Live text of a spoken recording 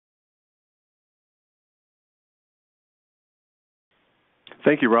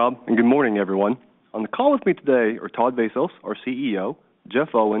Thank you, Rob, and good morning, everyone. On the call with me today are Todd Vasos, our CEO, Jeff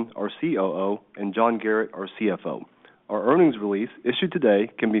Owen, our COO, and John Garrett, our CFO. Our earnings release issued today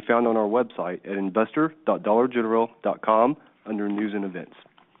can be found on our website at investor.dollargeneral.com under News and Events.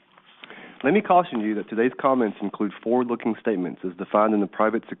 Let me caution you that today's comments include forward-looking statements as defined in the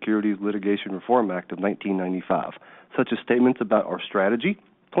Private Securities Litigation Reform Act of 1995, such as statements about our strategy,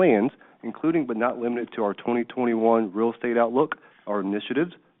 plans, including but not limited to our 2021 real estate outlook, our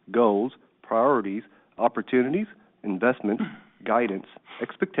initiatives, goals, priorities, opportunities, investments, guidance,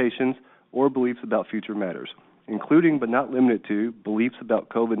 expectations, or beliefs about future matters, including but not limited to beliefs about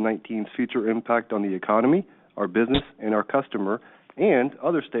COVID-19's future impact on the economy, our business, and our customer, and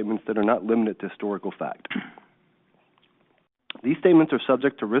other statements that are not limited to historical fact. These statements are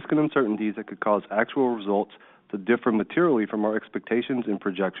subject to risks and uncertainties that could cause actual results to differ materially from our expectations and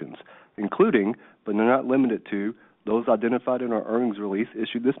projections, including, but not limited to, those identified in our earnings release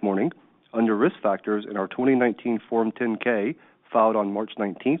issued this morning under risk factors in our 2019 Form 10-K filed on March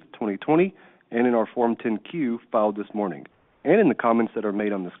 19, 2020, and in our Form 10-Q filed this morning, and in the comments that are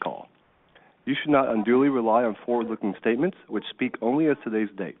made on this call. You should not unduly rely on forward-looking statements which speak only as today's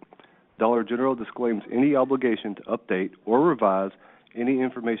date. Dollar General disclaims any obligation to update or revise any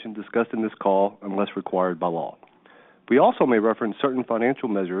information discussed in this call unless required by law. We also may reference certain financial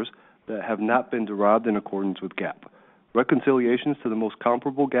measures that have not been derived in accordance with GAAP. Reconciliations to the most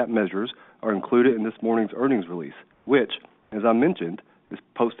comparable GAAP measures are included in this morning's earnings release, which, as I mentioned, is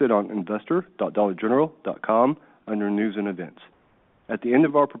posted on investor.dollargeneral.com under News and Events. At the end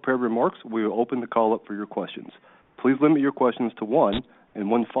of our prepared remarks, we will open the call up for your questions. Please limit your questions to one and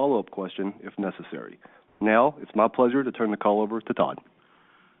one follow-up question if necessary. Now, it's my pleasure to turn the call over to Todd.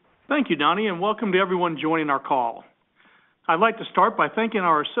 Thank you, Donnie, and welcome to everyone joining our call. I'd like to start by thanking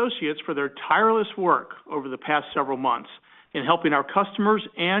our associates for their tireless work over the past several months in helping our customers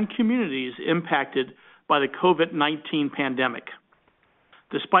and communities impacted by the COVID-19 pandemic.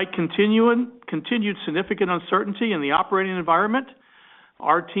 Despite continued significant uncertainty in the operating environment,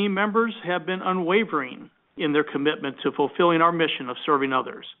 our team members have been unwavering in their commitment to fulfilling our mission of serving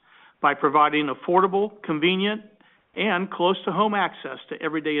others by providing affordable, convenient, and close-to-home access to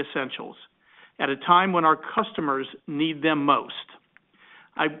everyday essentials at a time when our customers need them most.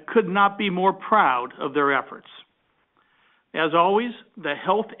 I could not be more proud of their efforts. As always, the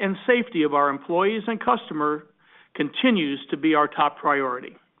health and safety of our employees and customers continues to be our top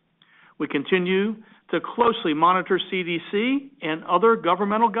priority. We continue to closely monitor CDC and other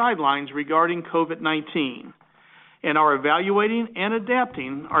governmental guidelines regarding COVID-19 and are evaluating and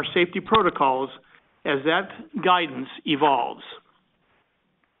adapting our safety protocols as that guidance evolves.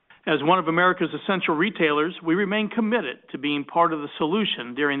 As one of America's essential retailers, we remain committed to being part of the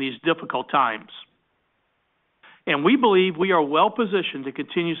solution during these difficult times. And we believe we are well positioned to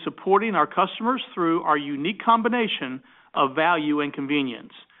continue supporting our customers through our unique combination of value and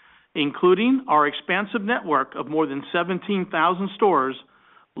convenience, including our expansive network of more than 17,000 stores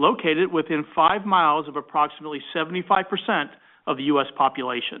located within 5 miles of approximately 75% of the U.S.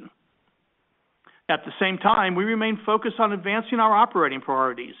 population. At the same time, we remain focused on advancing our operating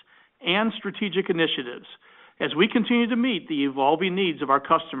priorities and strategic initiatives as we continue to meet the evolving needs of our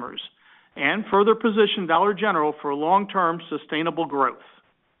customers and further position Dollar General for long-term sustainable growth.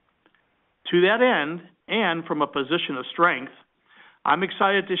 To that end, and from a position of strength, I'm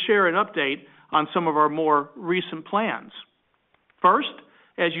excited to share an update on some of our more recent plans. First,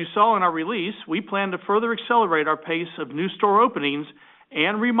 as you saw in our release, we plan to further accelerate our pace of new store openings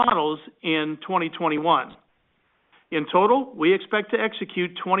and remodels in 2021. In total, we expect to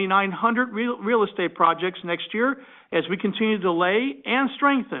execute 2,900 real estate projects next year as we continue to lay and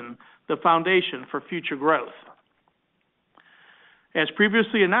strengthen the foundation for future growth. As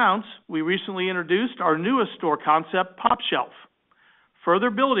previously announced, we recently introduced our newest store concept, pOpshelf, further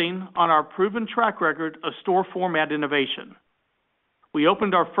building on our proven track record of store format innovation. We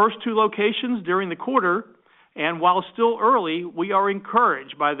opened our first 2 locations during the quarter, and while still early, we are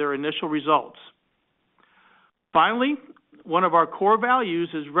encouraged by their initial results. Finally, one of our core values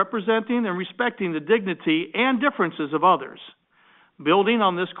is representing and respecting the dignity and differences of others. Building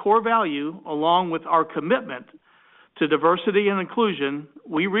on this core value, along with our commitment to diversity and inclusion,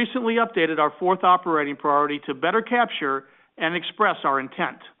 we recently updated our 4th operating priority to better capture and express our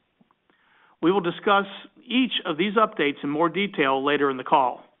intent. We will discuss each of these updates in more detail later in the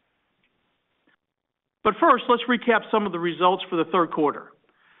call. But first, let's recap some of the results for the third quarter.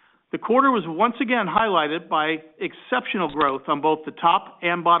 The quarter was once again highlighted by exceptional growth on both the top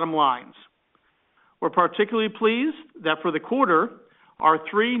and bottom lines. We're particularly pleased that for the quarter, our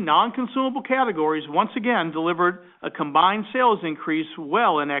three non-consumable categories once again delivered a combined sales increase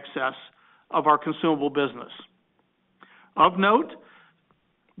well in excess of our consumable business. Of note,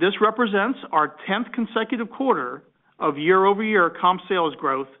 this represents our 10th consecutive quarter of year-over-year comp sales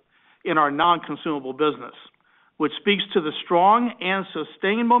growth in our non-consumable business, which speaks to the strong and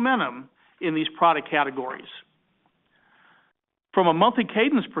sustained momentum in these product categories. From a monthly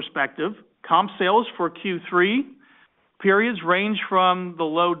cadence perspective, comp sales for Q3 periods range from the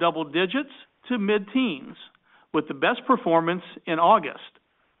low double digits to mid-teens, with the best performance in August,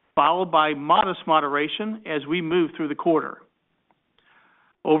 followed by modest moderation as we move through the quarter.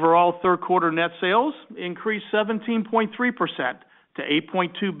 Overall, third quarter net sales increased 17.3% to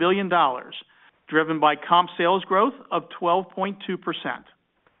 $8.2 billion, driven by comp sales growth of 12.2%.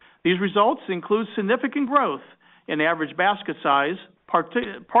 These results include significant growth in average basket size,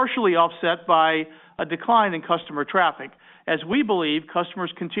 partially offset by a decline in customer traffic, as we believe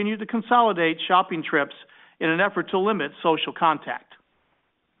customers continue to consolidate shopping trips in an effort to limit social contact.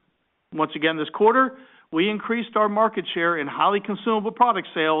 Once again this quarter, we increased our market share in highly consumable product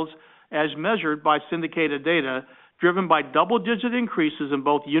sales as measured by syndicated data, driven by double-digit increases in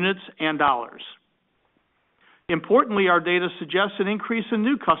both units and dollars. Importantly, our data suggests an increase in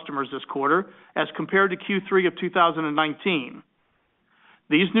new customers this quarter as compared to Q3 of 2019.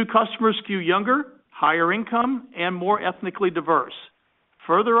 These new customers skew younger, higher income, and more ethnically diverse,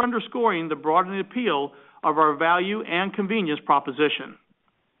 further underscoring the broadening appeal of our value and convenience proposition.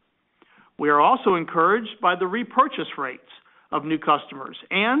 We are also encouraged by the repurchase rates of new customers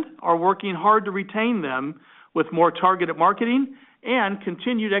and are working hard to retain them with more targeted marketing and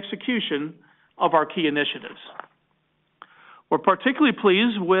continued execution of our key initiatives. We're particularly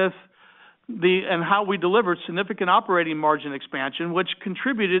pleased with how we delivered significant operating margin expansion, which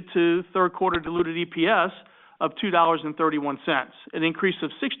contributed to third quarter diluted EPS of $2.31, an increase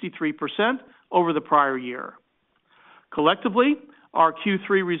of 63% over the prior year. Collectively, our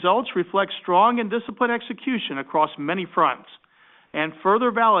Q3 results reflect strong and disciplined execution across many fronts and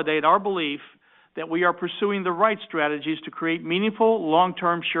further validate our belief that we are pursuing the right strategies to create meaningful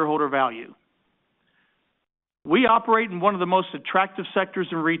long-term shareholder value. We operate in one of the most attractive sectors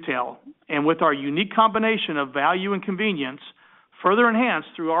in retail, and with our unique combination of value and convenience, further enhanced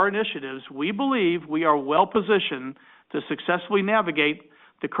through our initiatives, we believe we are well positioned to successfully navigate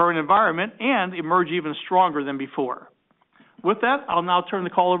the current environment and emerge even stronger than before. With that, I'll now turn the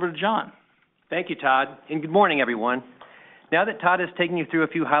call over to John. Thank you, Todd, and good morning, everyone. Now that Todd has taken you through a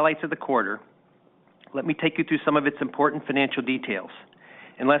few highlights of the quarter, let me take you through some of its important financial details.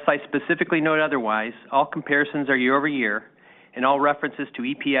 Unless I specifically note otherwise, all comparisons are year over year, and all references to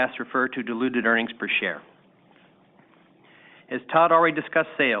EPS refer to diluted earnings per share. As Todd already discussed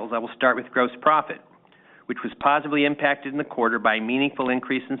sales, I will start with gross profit, which was positively impacted in the quarter by a meaningful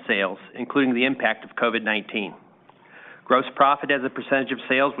increase in sales, including the impact of COVID-19. Gross profit as a percentage of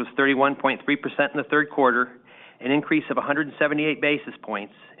sales was 31.3% in the third quarter, an increase of 178 basis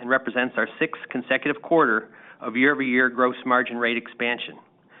points, and represents our sixth consecutive quarter of year-over-year gross margin rate expansion.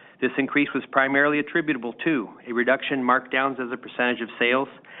 This increase was primarily attributable to a reduction in markdowns as a percentage of sales,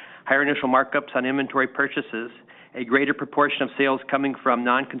 higher initial markups on inventory purchases, a greater proportion of sales coming from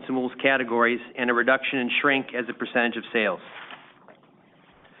non-consumables categories, and a reduction in shrink as a percentage of sales.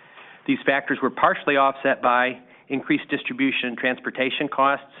 These factors were partially offset by increased distribution and transportation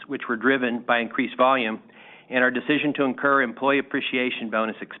costs, which were driven by increased volume, and our decision to incur employee appreciation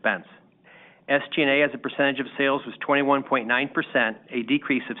bonus expense. SG&A as a percentage of sales was 21.9%, a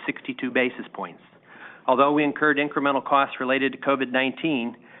decrease of 62 basis points. Although we incurred incremental costs related to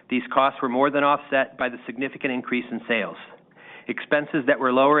COVID-19, these costs were more than offset by the significant increase in sales. Expenses that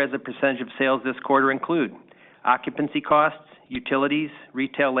were lower as a percentage of sales this quarter include occupancy costs, utilities,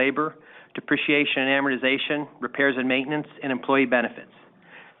 retail labor, depreciation and amortization, repairs and maintenance, and employee benefits.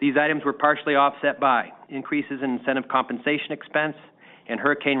 These items were partially offset by increases in incentive compensation expense and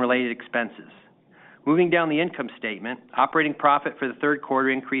hurricane-related expenses. Moving down the income statement, operating profit for the third quarter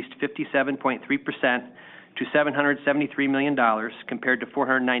increased 57.3% to $773 million compared to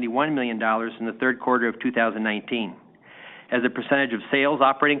 $491 million in the third quarter of 2019. As a percentage of sales,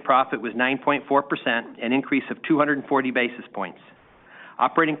 operating profit was 9.4%, an increase of 240 basis points.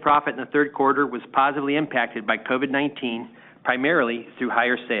 Operating profit in the third quarter was positively impacted by COVID-19, primarily through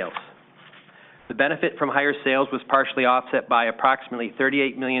higher sales. The benefit from higher sales was partially offset by approximately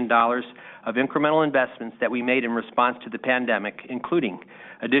 $38 million of incremental investments that we made in response to the pandemic, including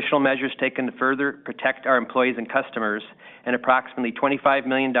additional measures taken to further protect our employees and customers, and approximately $25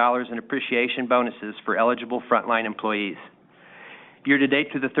 million in appreciation bonuses for eligible frontline employees. Year-to-date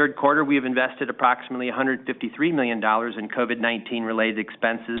through the third quarter, we have invested approximately $153 million in COVID-19 related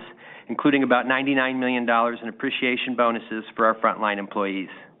expenses, including about $99 million in appreciation bonuses for our frontline employees.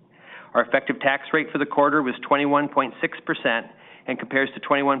 Our effective tax rate for the quarter was 21.6% and compares to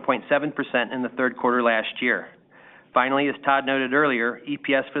 21.7% in the third quarter last year. Finally, as Todd noted earlier,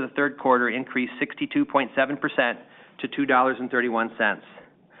 EPS for the third quarter increased 62.7% to $2.31.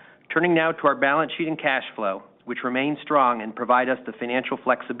 Turning now to our balance sheet and cash flow, which remain strong and provide us the financial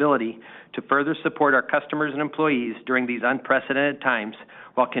flexibility to further support our customers and employees during these unprecedented times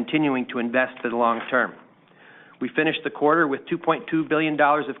while continuing to invest for the long term. We finished the quarter with $2.2 billion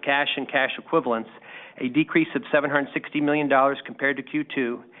of cash and cash equivalents, a decrease of $760 million compared to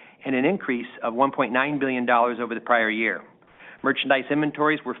Q2, and an increase of $1.9 billion over the prior year. Merchandise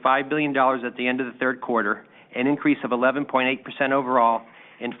inventories were $5 billion at the end of the third quarter, an increase of 11.8% overall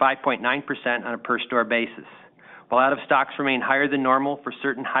and 5.9% on a per-store basis. While out-of-stocks remain higher than normal for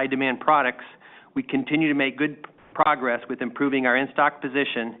certain high-demand products, we continue to make good progress with improving our in-stock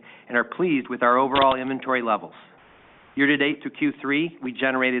position and are pleased with our overall inventory levels. Year-to-date through Q3, we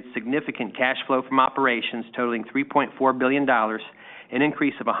generated significant cash flow from operations totaling $3.4 billion, an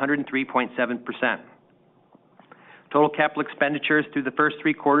increase of 103.7%. Total capital expenditures through the first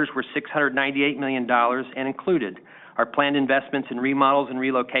three quarters were $698 million and included our planned investments in remodels and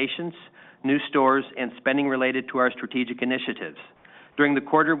relocations, new stores, and spending related to our strategic initiatives. During the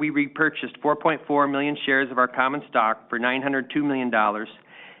quarter, we repurchased 4.4 million shares of our common stock for $902 million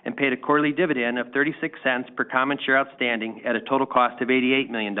and paid a quarterly dividend of 36 cents per common share outstanding at a total cost of $88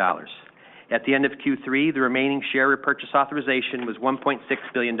 million. At the end of Q3, the remaining share repurchase authorization was $1.6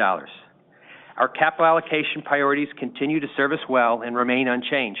 billion. Our capital allocation priorities continue to serve us well and remain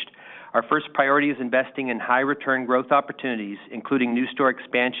unchanged. Our first priority is investing in high-return growth opportunities, including new store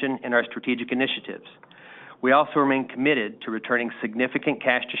expansion and our strategic initiatives. We also remain committed to returning significant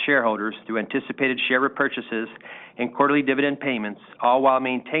cash to shareholders through anticipated share repurchases and quarterly dividend payments, all while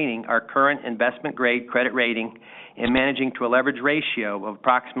maintaining our current investment-grade credit rating and managing to a leverage ratio of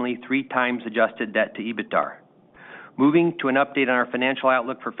approximately 3 times adjusted debt to EBITDA. Moving to an update on our financial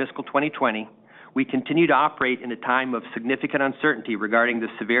outlook for fiscal 2020, we continue to operate in a time of significant uncertainty regarding the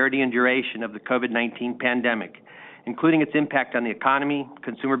severity and duration of the COVID-19 pandemic, including its impact on the economy,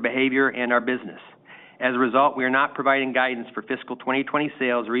 consumer behavior, and our business. As a result, we are not providing guidance for fiscal 2020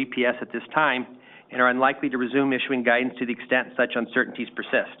 sales or EPS at this time and are unlikely to resume issuing guidance to the extent such uncertainties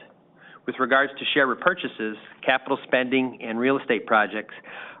persist. With regards to share repurchases, capital spending, and real estate projects,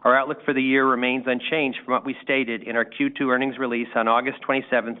 our outlook for the year remains unchanged from what we stated in our Q2 earnings release on August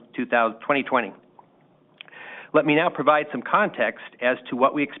 27, 2020. Let me now provide some context as to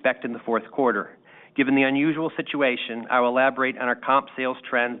what we expect in the fourth quarter. Given the unusual situation, I will elaborate on our comp sales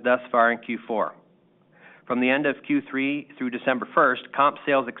trends thus far in Q4. From the end of Q3 through December 1st, comp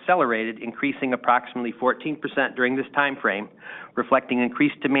sales accelerated, increasing approximately 14% during this time frame, reflecting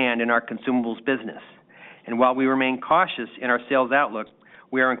increased demand in our consumables business. And while we remain cautious in our sales outlook,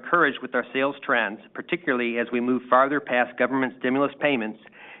 we are encouraged with our sales trends, particularly as we move farther past government stimulus payments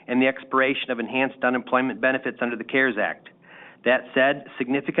and the expiration of enhanced unemployment benefits under the CARES Act. That said,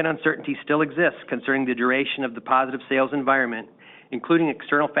 significant uncertainty still exists concerning the duration of the positive sales environment, including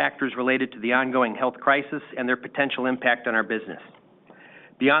external factors related to the ongoing health crisis and their potential impact on our business.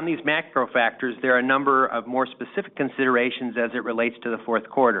 Beyond these macro factors, there are a number of more specific considerations as it relates to the fourth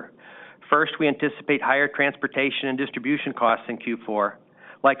quarter. First, we anticipate higher transportation and distribution costs in Q4.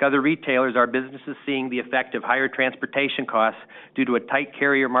 Like other retailers, our business is seeing the effect of higher transportation costs due to a tight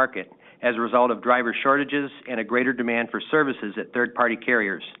carrier market as a result of driver shortages and a greater demand for services at third-party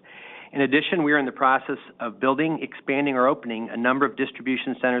carriers. In addition, we are in the process of building, expanding, or opening a number of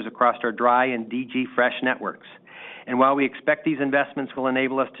distribution centers across our dry and DG Fresh networks. And while we expect these investments will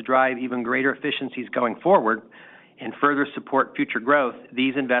enable us to drive even greater efficiencies going forward and further support future growth,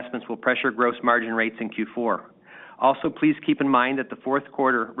 these investments will pressure gross margin rates in Q4. Also, please keep in mind that the fourth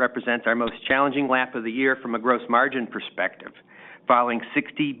quarter represents our most challenging lap of the year from a gross margin perspective, following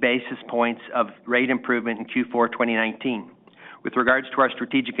 60 basis points of rate improvement in Q4 2019. With regards to our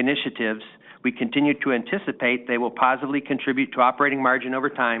strategic initiatives, we continue to anticipate they will positively contribute to operating margin over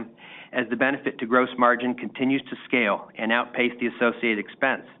time as the benefit to gross margin continues to scale and outpace the associated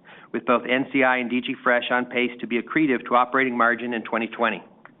expense, with both NCI and DG Fresh on pace to be accretive to operating margin in 2020.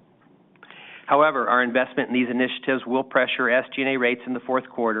 However, our investment in these initiatives will pressure SG&A rates in the fourth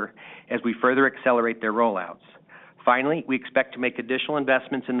quarter as we further accelerate their rollouts. Finally, we expect to make additional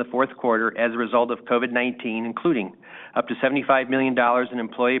investments in the fourth quarter as a result of COVID-19, including up to $75 million in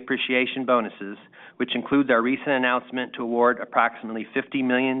employee appreciation bonuses, which includes our recent announcement to award approximately $50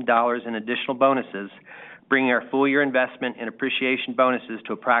 million in additional bonuses, bringing our full-year investment in appreciation bonuses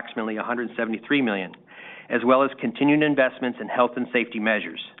to approximately $173 million, as well as continued investments in health and safety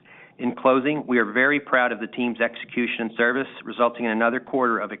measures. In closing, we are very proud of the team's execution and service, resulting in another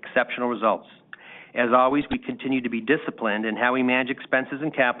quarter of exceptional results. As always, we continue to be disciplined in how we manage expenses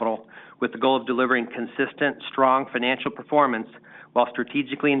and capital with the goal of delivering consistent, strong financial performance while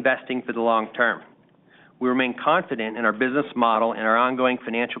strategically investing for the long term. We remain confident in our business model and our ongoing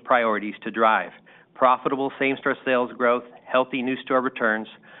financial priorities to drive profitable same-store sales growth, healthy new store returns,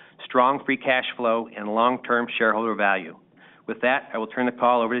 strong free cash flow, and long-term shareholder value. With that, I will turn the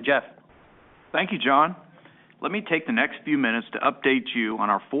call over to Jeff. Thank you, John. Let me take the next few minutes to update you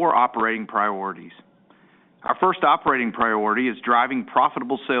on our 4 operating priorities. Our first operating priority is driving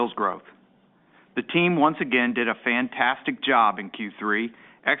profitable sales growth. The team once again did a fantastic job in Q3,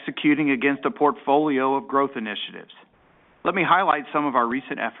 executing against a portfolio of growth initiatives. Let me highlight some of our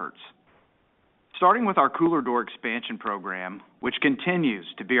recent efforts. Starting with our cooler door expansion program, which continues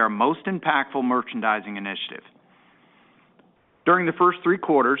to be our most impactful merchandising initiative. During the first 3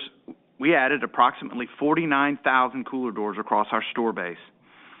 quarters, we added approximately 49,000 cooler doors across our store base.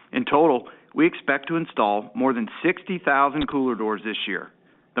 In total, we expect to install more than 60,000 cooler doors this year,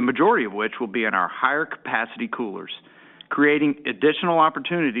 the majority of which will be in our higher capacity coolers, creating additional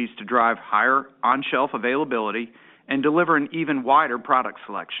opportunities to drive higher on-shelf availability and deliver an even wider product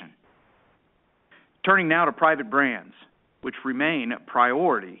selection. Turning now to private brands, which remain a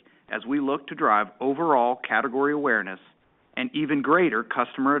priority as we look to drive overall category awareness and even greater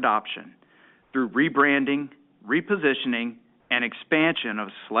customer adoption through rebranding, repositioning, and expansion of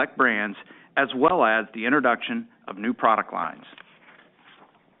select brands, as well as the introduction of new product lines.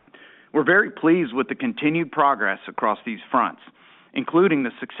 We're very pleased with the continued progress across these fronts, including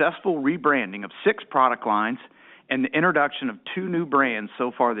the successful rebranding of 6 product lines and the introduction of 2 new brands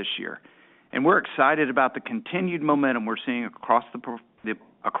so far this year. And we're excited about the continued momentum we're seeing across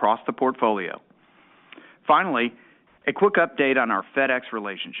the portfolio. Finally, a quick update on our FedEx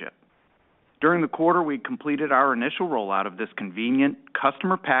relationship. During the quarter, we completed our initial rollout of this convenient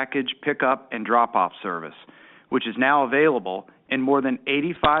customer package pickup and drop-off service, which is now available in more than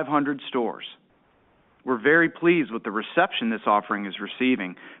 8,500 stores. We're very pleased with the reception this offering is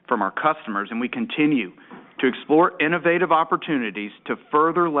receiving from our customers, and we continue to explore innovative opportunities to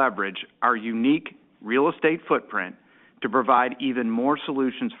further leverage our unique real estate footprint to provide even more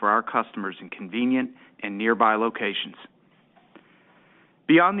solutions for our customers in convenient and nearby locations.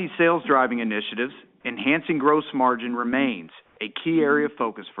 Beyond these sales-driving initiatives, enhancing gross margin remains a key area of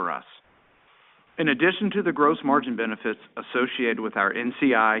focus for us. In addition to the gross margin benefits associated with our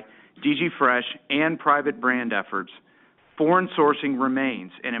NCI, DG Fresh, and private brand efforts, foreign sourcing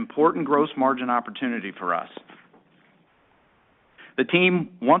remains an important gross margin opportunity for us. The team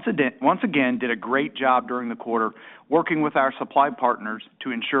once again did a great job during the quarter working with our supply partners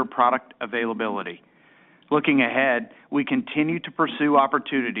to ensure product availability. Looking ahead, we continue to pursue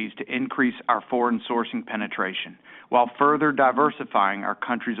opportunities to increase our foreign sourcing penetration while further diversifying our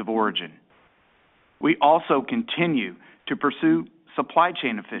countries of origin. We also continue to pursue supply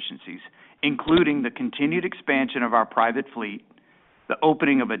chain efficiencies, including the continued expansion of our private fleet, the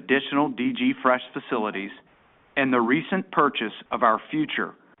opening of additional DG Fresh facilities, and the recent purchase of our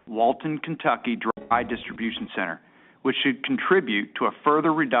future Walton, Kentucky dry distribution center, which should contribute to a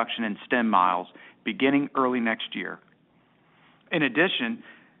further reduction in stem miles beginning early next year. In addition,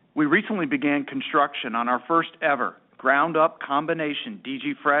 we recently began construction on our first ever ground-up combination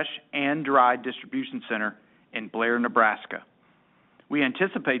DG Fresh and dry distribution center in Blair, Nebraska. We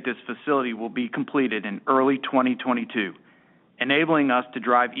anticipate this facility will be completed in early 2022, enabling us to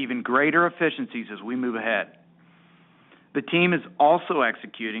drive even greater efficiencies as we move ahead. The team is also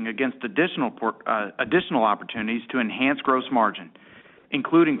executing against additional opportunities to enhance gross margin,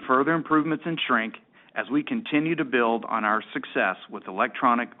 including further improvements in shrink as we continue to build on our success with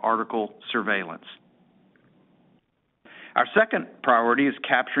electronic article surveillance. Our second priority is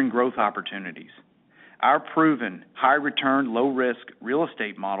capturing growth opportunities. Our proven high-return, low-risk real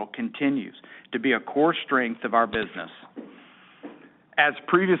estate model continues to be a core strength of our business. As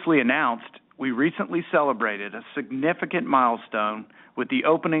previously announced, we recently celebrated a significant milestone with the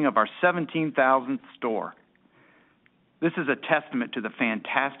opening of our 17,000th store. This is a testament to the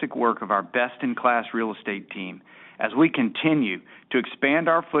fantastic work of our best-in-class real estate team as we continue to expand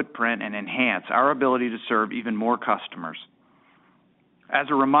our footprint and enhance our ability to serve even more customers. As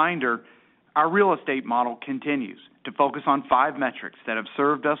a reminder, our real estate model continues to focus on 5 metrics that have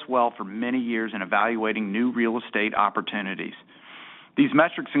served us well for many years in evaluating new real estate opportunities. These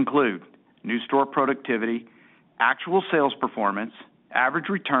metrics include new store productivity, actual sales performance, average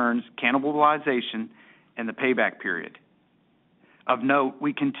returns, cannibalization, and the payback period. Of note,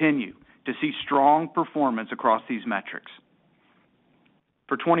 we continue to see strong performance across these metrics.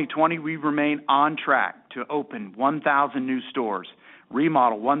 For 2020, we remain on track to open 1,000 new stores,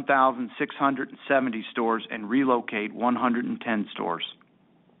 remodel 1,670 stores, and relocate 110 stores.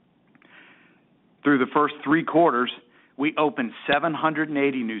 Through the first 3 quarters, we opened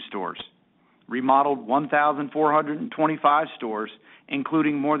 780 new stores, remodeled 1,425 stores,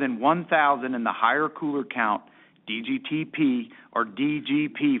 including more than 1,000 in the higher cooler count DGTP or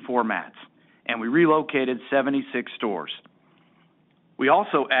DGP formats, and we relocated 76 stores. We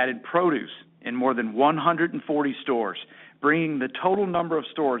also added produce in more than 140 stores, bringing the total number of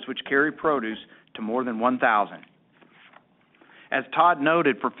stores which carry produce to more than 1,000. As Todd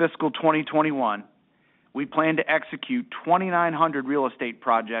noted, for fiscal 2021, we plan to execute 2,900 real estate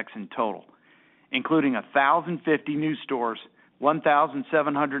projects in total, including 1,050 new stores,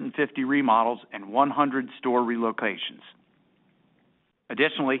 1,750 remodels, and 100 store relocations.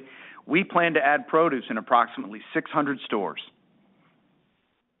 Additionally, we plan to add produce in approximately 600 stores.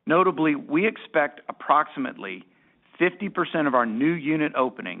 Notably, we expect approximately 50% of our new unit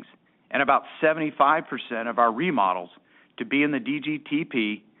openings and about 75% of our remodels to be in the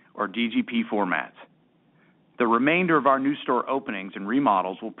DGTP or DGP formats. The remainder of our new store openings and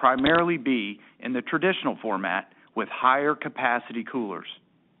remodels will primarily be in the traditional format with higher capacity coolers.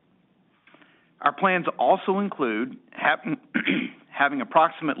 Our plans also include having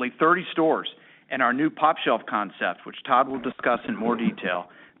approximately 30 stores in our new pOpshelf concept, which Todd will discuss in more detail,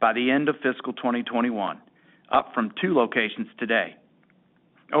 by the end of fiscal 2021, up from 2 locations today.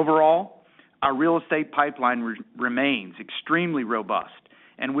 Overall, our real estate pipeline remains extremely robust,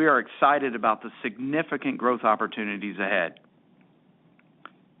 and we are excited about the significant growth opportunities ahead.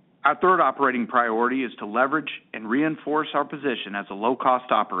 Our third operating priority is to leverage and reinforce our position as a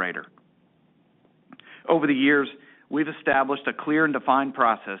low-cost operator. Over the years, we've established a clear and defined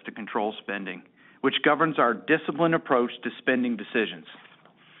process to control spending, which governs our disciplined approach to spending decisions.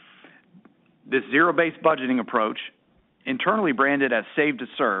 This zero-based budgeting approach, internally branded as Save to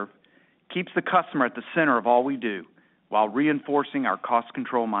Serve, keeps the customer at the center of all we do while reinforcing our cost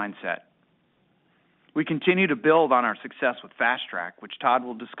control mindset. We continue to build on our success with Fast Track, which Todd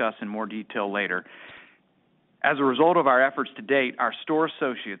will discuss in more detail later. As a result of our efforts to date, our store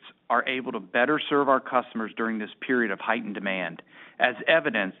associates are able to better serve our customers during this period of heightened demand, as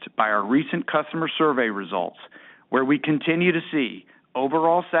evidenced by our recent customer survey results, where we continue to see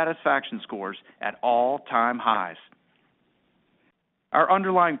overall satisfaction scores at all-time highs. Our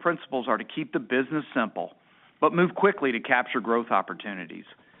underlying principles are to keep the business simple, but move quickly to capture growth opportunities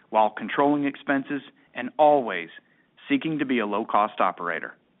while controlling expenses and always seeking to be a low-cost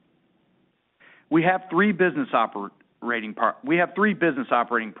operator. We have three business operating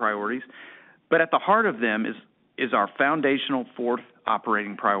priorities, but at the heart of them is our foundational fourth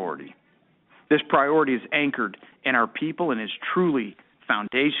operating priority. This priority is anchored in our people and is truly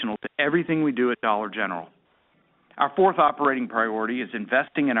foundational to everything we do at Dollar General. Our fourth operating priority is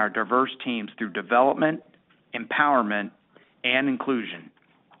investing in our diverse teams through development, empowerment, and inclusion.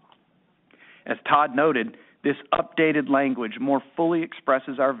 As Todd noted, this updated language more fully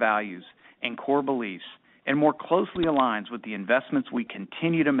expresses our values and core beliefs and more closely aligns with the investments we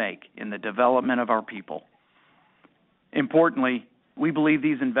continue to make in the development of our people. Importantly, we believe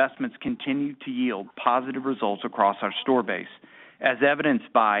these investments continue to yield positive results across our store base, as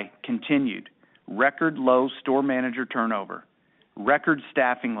evidenced by continued record low store manager turnover, record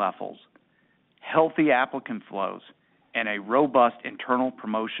staffing levels, healthy applicant flows, and a robust internal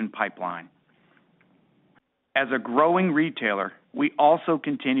promotion pipeline. As a growing retailer, we also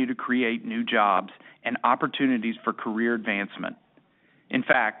continue to create new jobs and opportunities for career advancement. In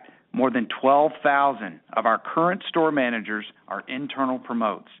fact, more than 12,000 of our current store managers are internal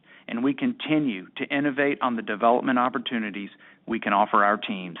promotes, and we continue to innovate on the development opportunities we can offer our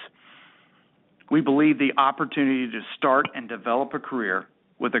teams. We believe the opportunity to start and develop a career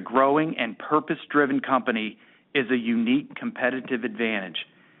with a growing and purpose-driven company is a unique competitive advantage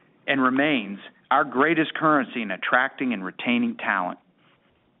and remains our greatest currency in attracting and retaining talent.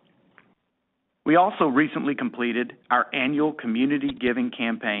 We also recently completed our annual community giving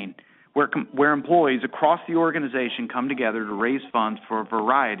campaign, where employees across the organization come together to raise funds for a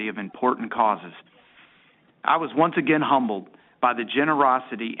variety of important causes. I was once again humbled by the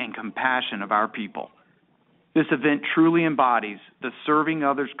generosity and compassion of our people. This event truly embodies the serving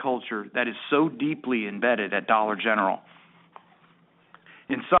others culture that is so deeply embedded at Dollar General.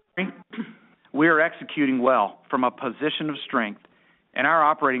 In summary, we are executing well from a position of strength, and our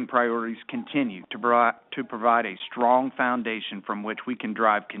operating priorities continue to provide a strong foundation from which we can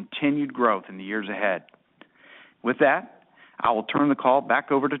drive continued growth in the years ahead. With that, I will turn the call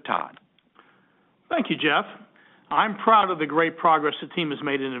back over to Todd. Thank you, Jeff. I'm proud of the great progress the team has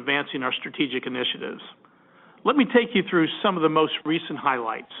made in advancing our strategic initiatives. Let me take you through some of the most recent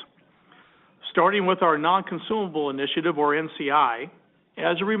highlights. Starting with our non-consumable initiative, or NCI.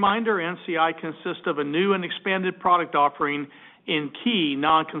 As a reminder, NCI consists of a new and expanded product offering in key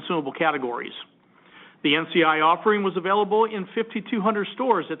non-consumable categories. The NCI offering was available in 5,200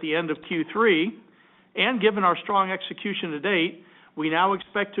 stores at the end of Q3, and given our strong execution to date, we now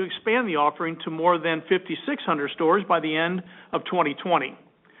expect to expand the offering to more than 5,600 stores by the end of 2020,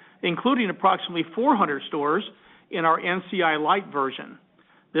 including approximately 400 stores in our NCI Lite version.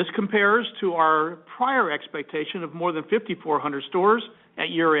 This compares to our prior expectation of more than 5,400 stores at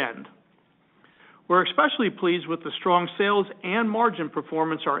year-end. We're especially pleased with the strong sales and margin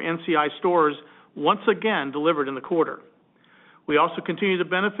performance our NCI stores once again delivered in the quarter. We also continue to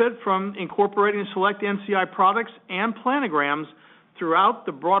benefit from incorporating select NCI products and planograms throughout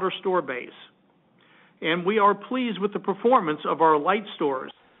the broader store base. And we are pleased with the performance of our Lite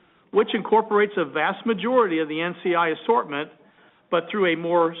stores, which incorporates a vast majority of the NCI assortment, but through a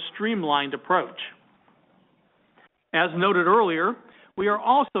more streamlined approach. As noted earlier, we are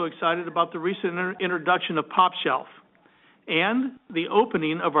also excited about the recent introduction of pOpshelf and the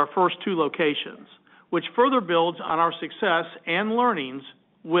opening of our first 2 locations, which further builds on our success and learnings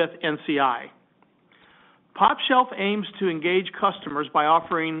with NCI. pOpshelf aims to engage customers by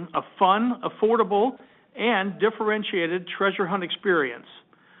offering a fun, affordable, and differentiated treasure hunt experience,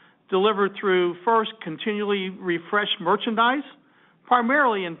 delivered through, first, continually refreshed merchandise,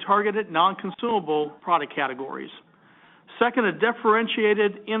 primarily in targeted non-consumable product categories. Second, a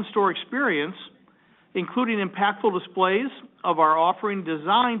differentiated in-store experience, including impactful displays of our offering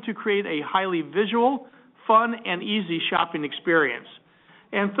designed to create a highly visual, fun, and easy shopping experience.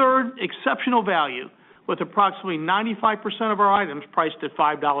 And third, exceptional value, with approximately 95% of our items priced at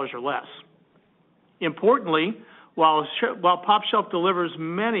 $5 or less. Importantly, while pOpshelf delivers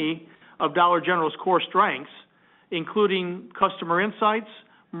many of Dollar General's core strengths, including customer insights,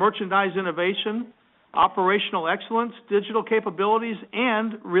 merchandise innovation, operational excellence, digital capabilities,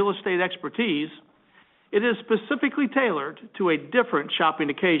 and real estate expertise, it is specifically tailored to a different shopping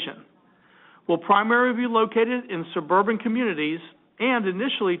occasion. Will primarily be located in suburban communities and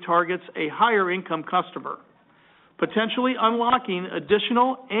initially targets a higher income customer, potentially unlocking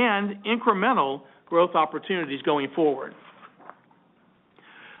additional and incremental growth opportunities going forward.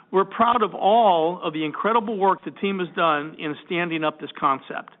 We're proud of all of the incredible work the team has done in standing up this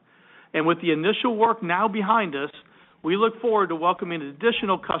concept. And with the initial work now behind us, we look forward to welcoming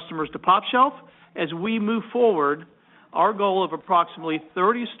additional customers to pOpshelf as we move forward our goal of approximately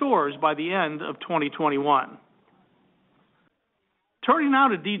 30 stores by the end of 2021. Turning now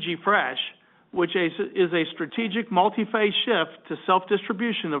to DG Fresh, which is a strategic multi-phase shift to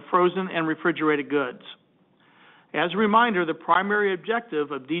self-distribution of frozen and refrigerated goods. As a reminder, the primary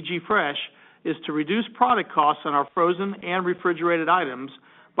objective of DG Fresh is to reduce product costs on our frozen and refrigerated items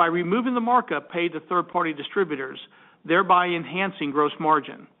by removing the markup paid to third-party distributors, thereby enhancing gross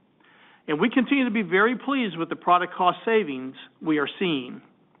margin. And we continue to be very pleased with the product cost savings we are seeing.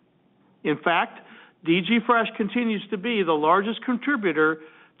 In fact, DG Fresh continues to be the largest contributor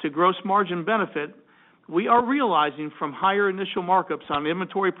to gross margin benefit we are realizing from higher initial markups on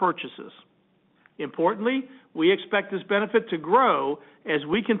inventory purchases. Importantly, we expect this benefit to grow as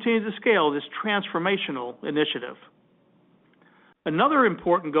we continue to scale this transformational initiative. Another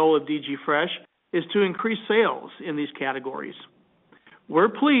important goal of DG Fresh is to increase sales in these categories. We're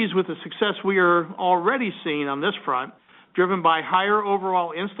pleased with the success we are already seeing on this front, driven by higher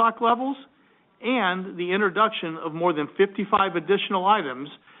overall in-stock levels and the introduction of more than 55 additional items,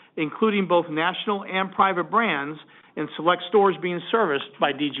 including both national and private brands in select stores being serviced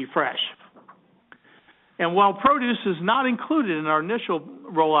by DG Fresh. And while produce is not included in our initial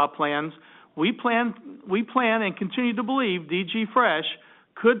rollout plans, we plan and continue to believe DG Fresh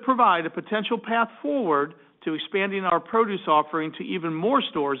could provide a potential path forward to expanding our produce offering to even more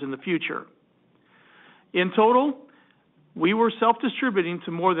stores in the future. In total, we were self-distributing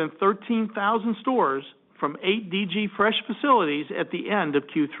to more than 13,000 stores from 8 DG Fresh facilities at the end of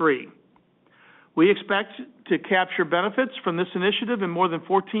Q3. We expect to capture benefits from this initiative in more than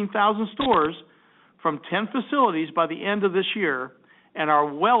 14,000 stores from 10 facilities by the end of this year, and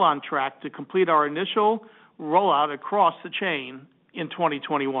are well on track to complete our initial rollout across the chain in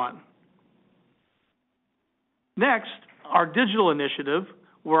 2021. Next, our digital initiative,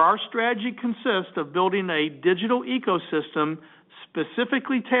 where our strategy consists of building a digital ecosystem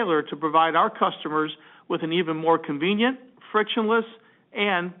specifically tailored to provide our customers with an even more convenient, frictionless,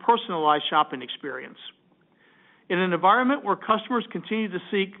 and personalized shopping experience. In an environment where customers continue to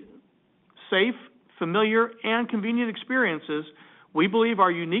seek safe, familiar, and convenient experiences, we believe our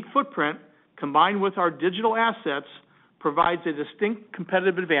unique footprint, combined with our digital assets, provides a distinct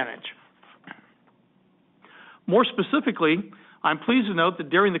competitive advantage. More specifically, I'm pleased to note that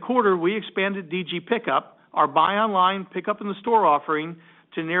during the quarter, we expanded DG Pickup, our buy online, pickup in the store offering,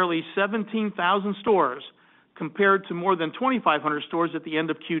 to nearly 17,000 stores, compared to more than 2,500 stores at the end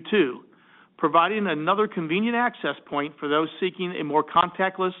of Q2, providing another convenient access point for those seeking a more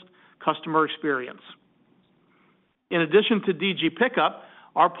contactless customer experience. In addition to DG Pickup,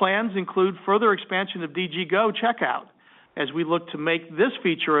 our plans include further expansion of DG Go checkout as we look to make this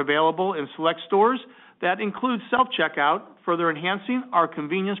feature available in select stores that include self-checkout, further enhancing our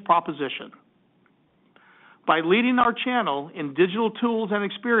convenience proposition. By leading our channel in digital tools and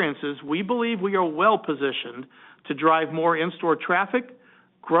experiences, we believe we are well positioned to drive more in-store traffic,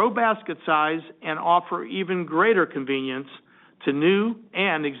 grow basket size, and offer even greater convenience to new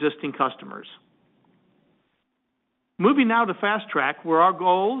and existing customers. Moving now to Fast Track, where our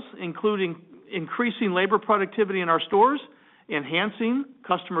goals include increasing labor productivity in our stores, enhancing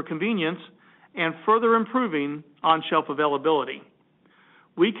customer convenience, and further improving on-shelf availability.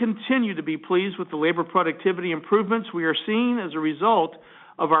 We continue to be pleased with the labor productivity improvements we are seeing as a result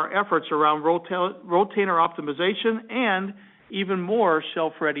of our efforts around rotainer optimization and even more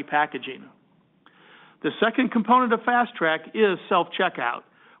shelf-ready packaging. The second component of Fast Track is self-checkout,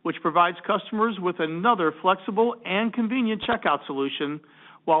 which provides customers with another flexible and convenient checkout solution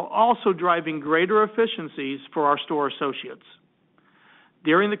while also driving greater efficiencies for our store associates.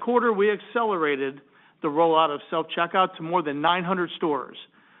 During the quarter, we accelerated the rollout of self-checkout to more than 900 stores,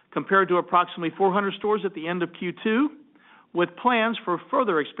 compared to approximately 400 stores at the end of Q2, with plans for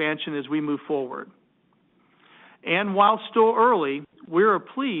further expansion as we move forward. And while still early, we are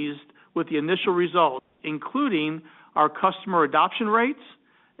pleased with the initial results, including our customer adoption rates,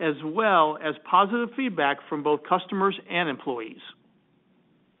 as well as positive feedback from both customers and employees.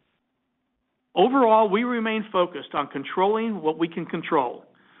 Overall, we remain focused on controlling what we can control,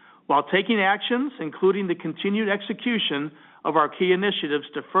 while taking actions, including the continued execution of our key initiatives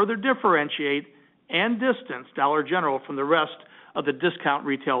to further differentiate and distance Dollar General from the rest of the discount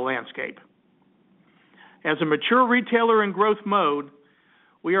retail landscape. As a mature retailer in growth mode,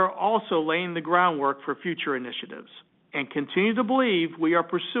 we are also laying the groundwork for future initiatives and continue to believe we are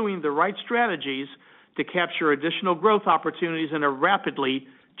pursuing the right strategies to capture additional growth opportunities in a rapidly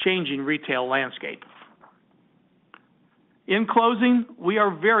changing retail landscape. In closing, we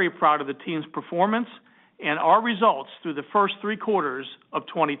are very proud of the team's performance and our results through the first 3 quarters of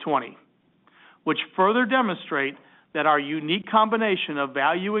 2020, which further demonstrate that our unique combination of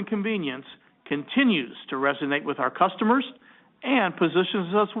value and convenience continues to resonate with our customers and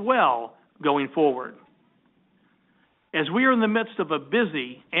positions us well going forward. As we are in the midst of a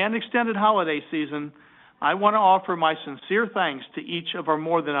busy and extended holiday season, I want to offer my sincere thanks to each of our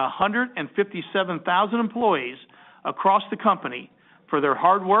more than 157,000 employees across the company for their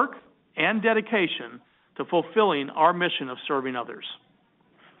hard work and dedication to fulfilling our mission of serving others.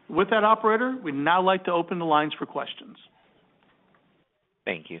 With that, operator, we'd now like to open the lines for questions.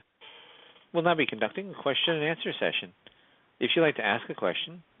 Thank you. We'll now be conducting a question and answer session. If you'd like to ask a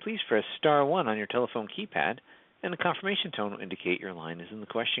question, please press star 1 on your telephone keypad, and a confirmation tone will indicate your line is in the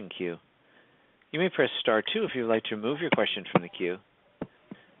question queue. You may press star 2 if you would like to remove your question from the queue.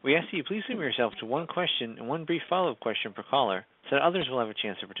 We ask that you please limit yourself to 1 question and 1 brief follow-up question per caller so that others will have a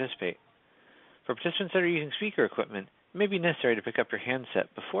chance to participate. For participants that are using speaker equipment, it may be necessary to pick up your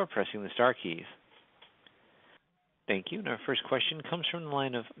handset before pressing the star keys. Thank you. And our first question comes from the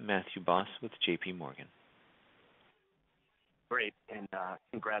line of Matthew Boss with J.P. Morgan. Great, and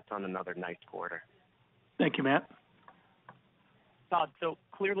congrats on another nice quarter. Thank you, Matt. Todd, so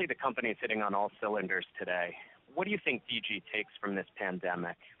clearly the company is hitting on all cylinders today. What do you think DG takes from this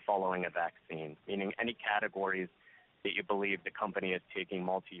pandemic following a vaccine? Meaning any categories that you believe the company is taking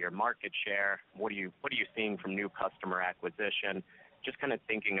multi-year market share? What are you seeing from new customer acquisition? Just kind of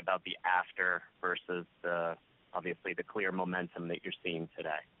thinking about the after versus obviously the clear momentum that you're seeing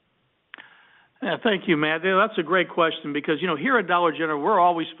today. Yeah, thank you, Matt. That's a great question because, here at Dollar General, we're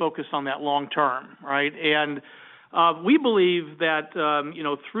always focused on that long term, right? And we believe that,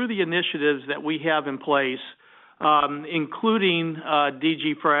 through the initiatives that we have in place, including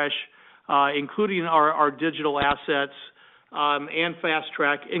DG Fresh, including our digital assets, and Fast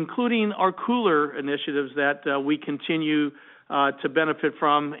Track, including our cooler initiatives that we continue to benefit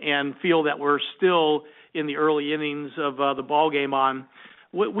from and feel that we're still in the early innings of the ballgame on.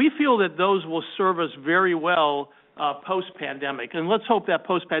 We feel that those will serve us very well post-pandemic, and let's hope that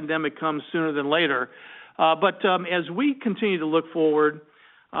post-pandemic comes sooner than later. But as we continue to look forward,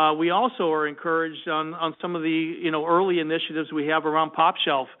 we also are encouraged on some of the early initiatives we have around Pop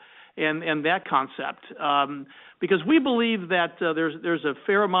Shelf and that concept, because we believe that there's a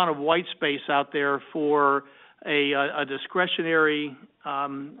fair amount of white space out there for a discretionary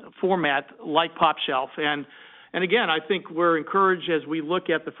format like Pop Shelf. And again, I think we're encouraged as we look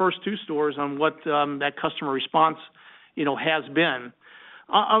at the first 2 stores on what that customer response has been.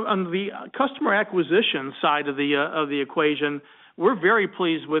 On the customer acquisition side of the equation, we're very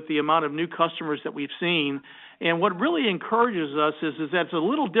pleased with the amount of new customers that we've seen. And what really encourages us is that it's a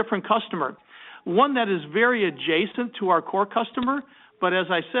little different customer, one that is very adjacent to our core customer, but as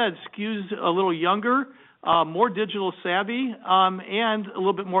I said, skews a little younger, more digital savvy, and a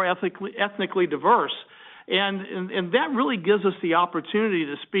little bit more ethnically diverse. And that really gives us the opportunity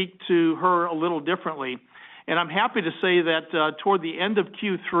to speak to her a little differently. And I'm happy to say that toward the end of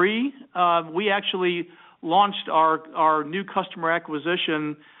Q3, we actually launched our new customer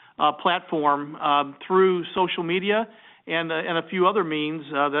acquisition platform through social media and a few other means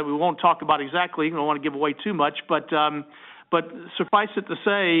that we won't talk about exactly. We don't want to give away too much, but suffice it to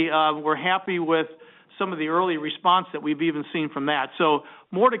say, we're happy with some of the early response that we've even seen from that. So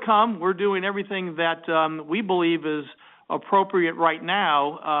more to come. We're doing everything that we believe is appropriate right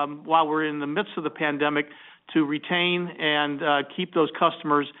now while we're in the midst of the pandemic to retain and keep those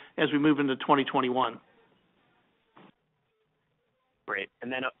customers as we move into 2021. Great.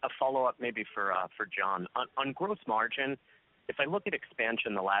 And then a follow-up maybe for John. On gross margin, if I look at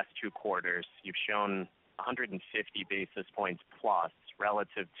expansion the last 2 quarters, you've shown 150 basis points plus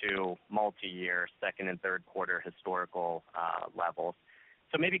relative to multi-year second and third quarter historical levels.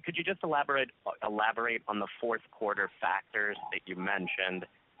 So maybe could you just elaborate on the fourth quarter factors that you mentioned?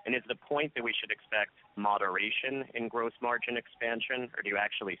 And is the point that we should expect moderation in gross margin expansion, or do you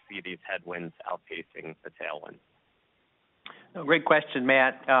actually see these headwinds outpacing the tailwinds? No, great question,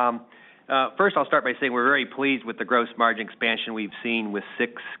 Matt. First, I'll start by saying we're very pleased with the gross margin expansion we've seen with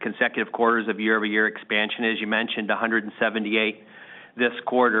 6 consecutive quarters of year-over-year expansion. As you mentioned, 178 this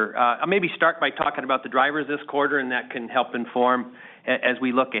quarter. I'll maybe start by talking about the drivers this quarter, and that can help inform as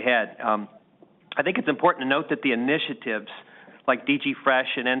we look ahead. I think it's important to note that the initiatives like DG Fresh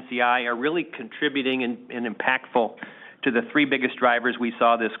and NCI are really contributing and impactful to the 3 biggest drivers we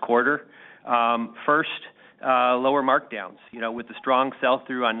saw this quarter. First, lower markdowns. With the strong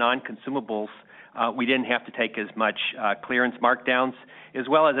sell-through on non-consumables, we didn't have to take as much clearance markdowns, as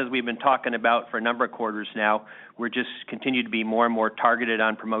well as we've been talking about for a number of quarters now, we're just continue to be more and more targeted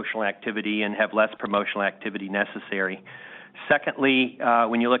on promotional activity and have less promotional activity necessary. Secondly,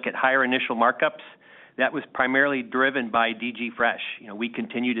 when you look at higher initial markups, that was primarily driven by DG Fresh. We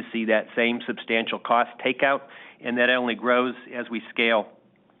continue to see that same substantial cost takeout, and that only grows as we scale.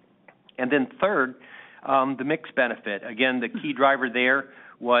 And then third, the mix benefit. Again, the key driver there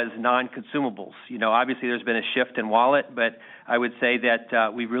was non-consumables. Obviously there's been a shift in wallet, but I would say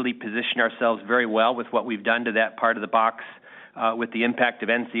that we've really positioned ourselves very well with what we've done to that part of the box with the impact of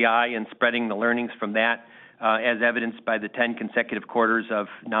NCI and spreading the learnings from that, as evidenced by the 10 consecutive quarters of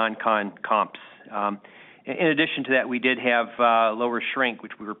non-con comps. In addition to that, we did have lower shrink,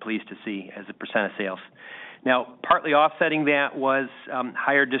 which we were pleased to see as a % of sales. Now, partly offsetting that was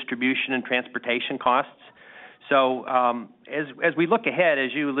higher distribution and transportation costs. So as we look ahead,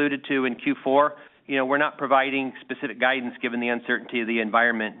 as you alluded to in Q4, we're not providing specific guidance given the uncertainty of the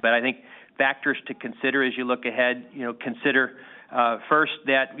environment, but I think factors to consider as you look ahead, consider first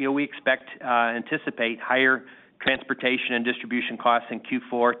that we anticipate higher transportation and distribution costs in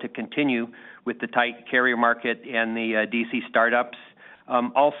Q4 to continue with the tight carrier market and the DC startups.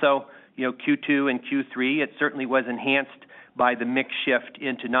 Also, Q2 and Q3, it certainly was enhanced by the mix shift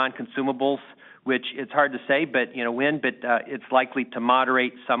into non-consumables, which it's hard to say, but it's likely to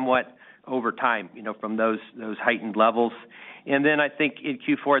moderate somewhat over time, from those heightened levels. And then I think in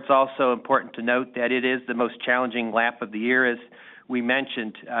Q4, it's also important to note that it is the most challenging lap of the year, as we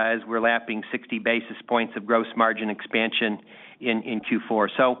mentioned, as we're lapping 60 basis points of gross margin expansion in Q4.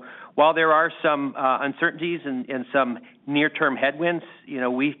 So while there are some uncertainties and some near-term headwinds,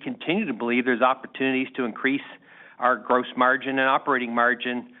 we continue to believe there's opportunities to increase our gross margin and operating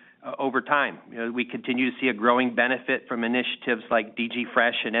margin over time. We continue to see a growing benefit from initiatives like DG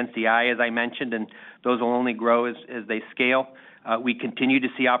Fresh and NCI, as I mentioned, and those will only grow as they scale. We continue to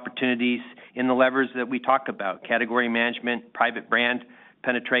see opportunities in the levers that we talk about: category management, private brand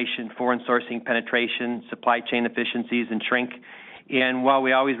penetration, foreign sourcing penetration, supply chain efficiencies, and shrink. And while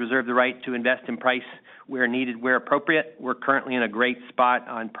we always reserve the right to invest in price where needed, where appropriate, we're currently in a great spot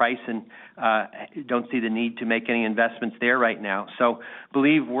on price and don't see the need to make any investments there right now. So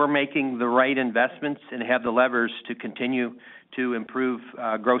believe we're making the right investments and have the levers to continue to improve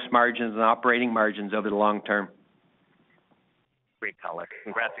gross margins and operating margins over the long term. Great color.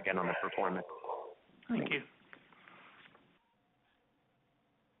 Congrats again on the performance. Thank you.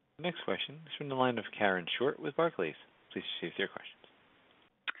 The next question is from the line of Karen Short with Barclays. Please proceed with your questions.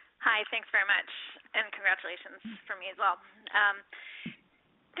 Hi, thanks very much, and congratulations from me as well.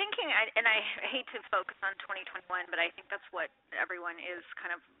 I hate to focus on 2021, but I think that's what everyone is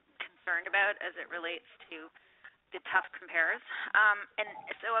kind of concerned about as it relates to the tough compares. And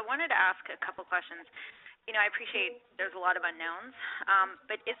so I wanted to ask a couple questions. You know, I appreciate there's a lot of unknowns,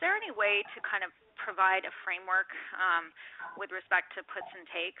 but is there any way to kind of provide a framework with respect to puts and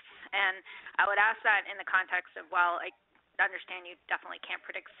takes? And I would ask that in the context of, well, I understand you definitely can't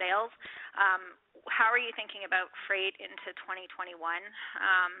predict sales. How are you thinking about freight into 2021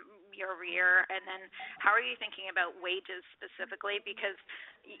 year over year? And then how are you thinking about wages specifically? Because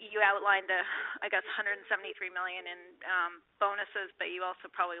you outlined, I guess, $173 million in bonuses, but you also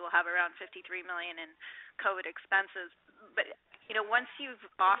probably will have around $53 million in COVID expenses. But, you know, once you've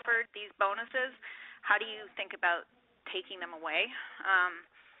offered these bonuses, how do you think about taking them away?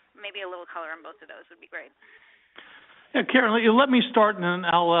 Maybe a little color on both of those would be great. Yeah, Karen, let me start, and then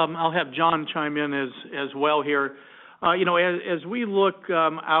I'll have John chime in as well here. You know, as we look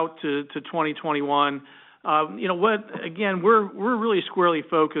out to 2021, you know what? Again, we're really squarely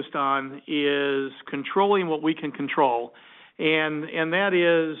focused on is controlling what we can control, and that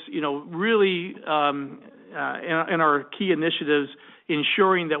is, you know, really in our key initiatives,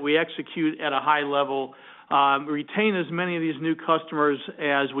 ensuring that we execute at a high level, retain as many of these new customers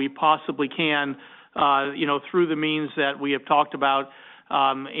as we possibly can. You know, through the means that we have talked about,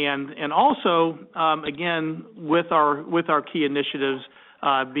 and also again with our key initiatives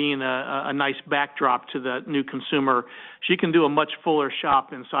being a nice backdrop to the new consumer. She can do a much fuller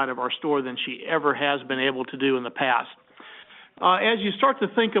shop inside of our store than she ever has been able to do in the past. As you start to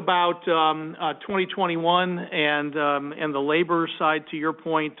think about 2021 and the labor side, to your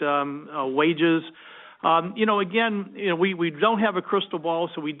point, wages. You know, again, you know, we don't have a crystal ball,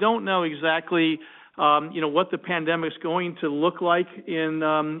 so we don't know exactly you know, what the pandemic's going to look like in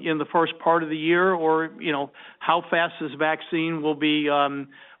the first part of the year, or you know, how fast this vaccine will be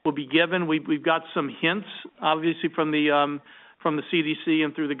given. We've got some hints, obviously, from the CDC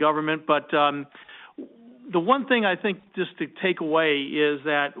and through the government, but the one thing I think just to take away is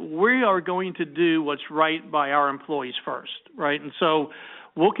that we are going to do what's right by our employees first, right? And so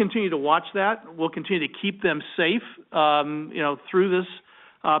we'll continue to watch that. We'll continue to keep them safe, you know, through this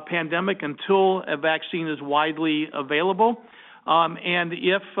pandemic until a vaccine is widely available. And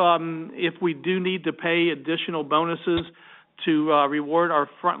if we do need to pay additional bonuses to reward our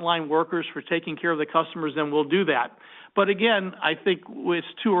frontline workers for taking care of the customers, then we'll do that. But again, I think it's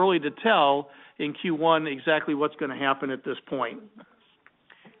too early to tell in Q1 exactly what's going to happen at this point.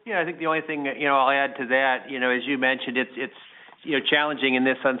 Yeah, I think the only thing, you know, I'll add to that, you know, as you mentioned, it's you know, challenging in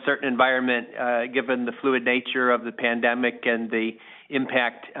this uncertain environment, given the fluid nature of the pandemic and the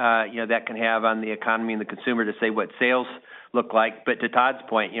impact, you know, that can have on the economy and the consumer to say what sales look like. But to Todd's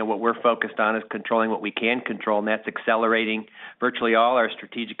point, you know, what we're focused on is controlling what we can control, and that's accelerating virtually all our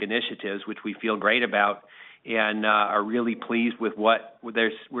strategic initiatives, which we feel great about, and are really pleased with what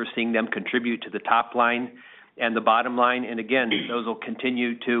we're seeing them contribute to the top line and the bottom line. And again, those will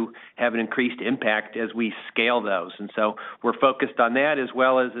continue to have an increased impact as we scale those. And so we're focused on that, as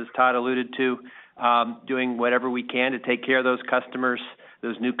well as Todd alluded to, doing whatever we can to take care of those customers,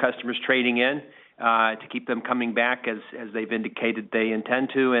 those new customers trading in, to keep them coming back as they've indicated they intend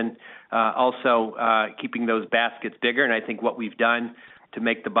to, and also keeping those baskets bigger. And I think what we've done to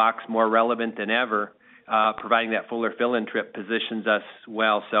make the box more relevant than ever, providing that fuller fill-in trip, positions us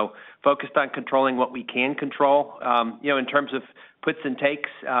well. So focused on controlling what we can control. You know, in terms of puts and takes,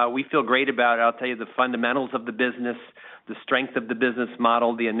 we feel great about it. I'll tell you the fundamentals of the business, the strength of the business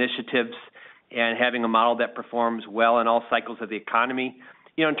model, the initiatives, and having a model that performs well in all cycles of the economy.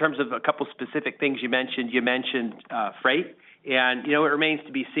 You know, in terms of a couple specific things you mentioned freight, and you know, it remains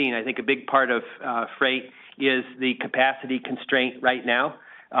to be seen. I think a big part of freight is the capacity constraint right now,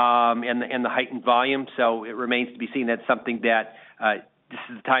 and the heightened volume. So it remains to be seen. That's something that this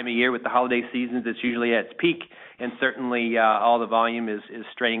is the time of year with the holiday seasons. It's usually at its peak, and certainly all the volume is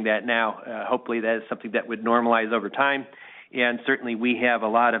straining that now. Hopefully, that is something that would normalize over time. And certainly we have a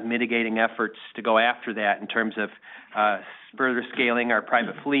lot of mitigating efforts to go after that in terms of further scaling our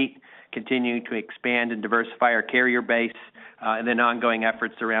private fleet, continuing to expand and diversify our carrier base, and then ongoing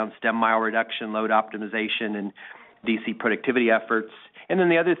efforts around stem mile reduction, load optimization, and DC productivity efforts. And then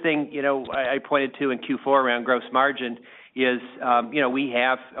the other thing, I pointed to in Q4 around gross margin is, we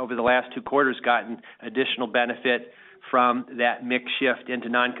have over the last 2 quarters gotten additional benefit from that mix shift into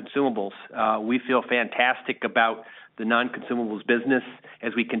non-consumables. We feel fantastic about the non-consumables business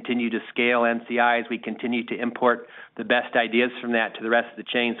as we continue to scale NCI, as we continue to import the best ideas from that to the rest of the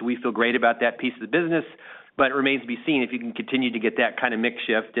chain. So we feel great about that piece of the business, but it remains to be seen if you can continue to get that kind of mix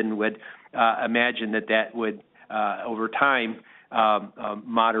shift, and would imagine that would, over time,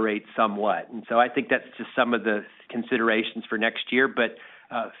 moderate somewhat. And so I think that's just some of the considerations for next year, but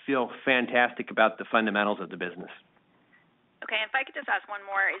feel fantastic about the fundamentals of the business. Okay, if I could just ask one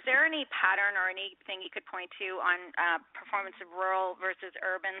more, is there any pattern or anything you could point to on performance of rural versus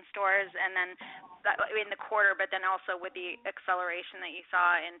urban stores, and then in the quarter, but then also with the acceleration that you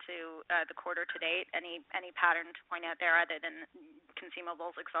saw into the quarter to date, any pattern to point out there other than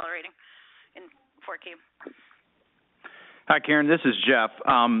consumables accelerating in 4Q? Hi, Karen. This is Jeff.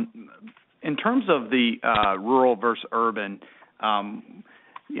 In terms of the rural versus urban,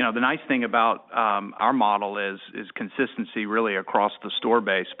 the nice thing about our model is consistency really across the store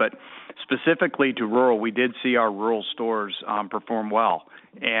base. But specifically to rural, we did see our rural stores perform well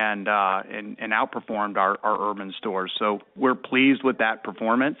and outperformed our urban stores. So we're pleased with that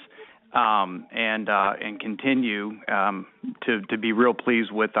performance, and continue to be real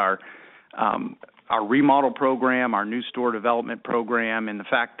pleased with our remodel program, our new store development program, and the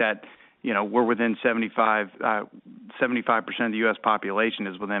fact that we're within 75% of the U.S. population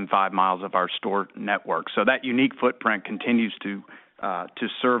is within 5 miles of our store network. So that unique footprint continues to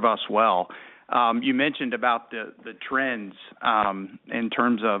serve us well. You mentioned about the trends in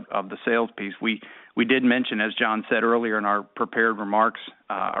terms of the sales piece. We did mention, as John said earlier in our prepared remarks,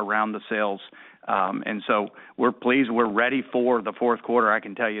 around the sales. And so we're pleased. We're ready for the fourth quarter, I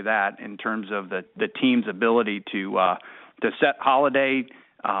can tell you that, in terms of the team's ability to set holiday.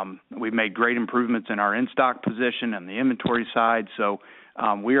 We've made great improvements in our in-stock position and the inventory side, so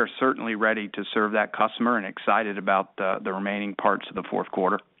we are certainly ready to serve that customer and excited about the remaining parts of the fourth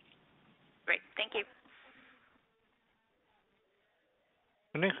quarter. Great. Thank you.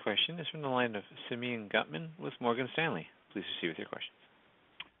 The next question is from the line of Simeon Gutman with Morgan Stanley. Please proceed with your questions.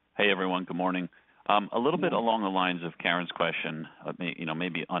 Hey, everyone. Good morning. A little bit along the lines of Karen's question,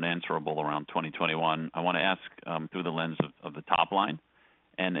 maybe unanswerable around 2021. I want to ask through the lens of the top line.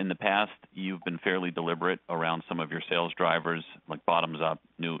 And in the past, you've been fairly deliberate around some of your sales drivers, like bottoms up,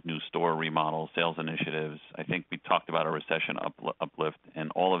 new store remodels, sales initiatives. I think we talked about a recession uplift,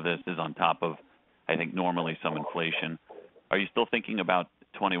 and all of this is on top of, I think, normally some inflation. Are you still thinking about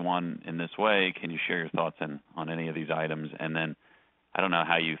 21 in this way? Can you share your thoughts on any of these items? And then I don't know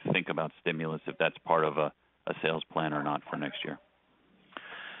how you think about stimulus, if that's part of a sales plan or not for next year.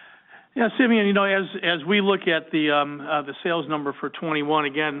 Yeah, Simeon, as we look at the sales number for 21,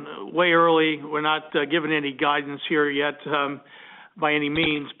 again, way early. We're not giving any guidance here yet by any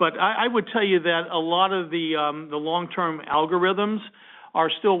means. But I would tell you that a lot of the long-term algorithms are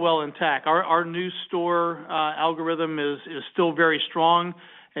still well intact. Our new store algorithm is still very strong.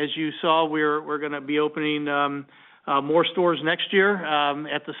 As you saw, we're going to be opening more stores next year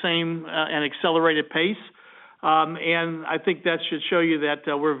at the same and accelerated pace. And I think that should show you that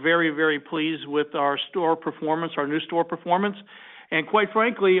we're very, very pleased with our store performance, our new store performance. And quite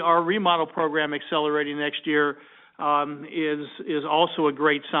frankly, our remodel program accelerating next year is also a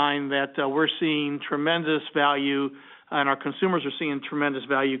great sign that we're seeing tremendous value, and our consumers are seeing tremendous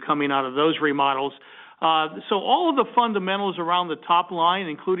value coming out of those remodels. So all of the fundamentals around the top line,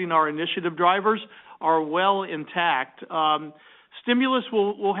 including our initiative drivers, are well intact. Stimulus,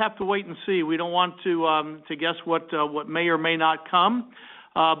 we'll have to wait and see. We don't want to guess what may or may not come,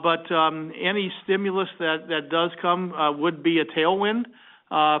 but any stimulus that does come would be a tailwind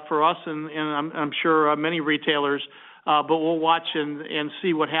for us, and I'm sure many retailers. But we'll watch and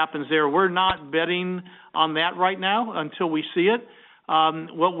see what happens there. We're not betting on that right now until we see it.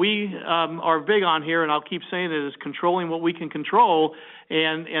 What we are big on here, and I'll keep saying it, is controlling what we can control,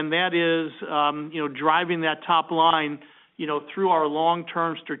 and that is driving that top line through our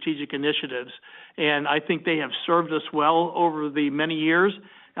long-term strategic initiatives. And I think they have served us well over the many years,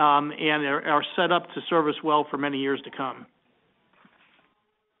 and are set up to serve us well for many years to come.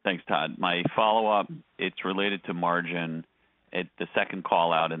 Thanks, Todd. My follow-up, it's related to margin. At the second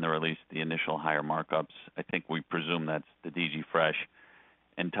call out in the release, the initial higher markups, I think we presume that's the DG Fresh.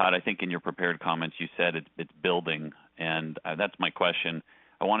 And Todd, I think in your prepared comments you said it's building, and that's my question.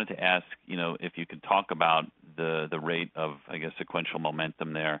 I wanted to ask, if you could talk about the rate of, I guess, sequential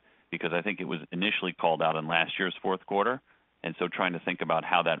momentum there, because I think it was initially called out in last year's fourth quarter. And so trying to think about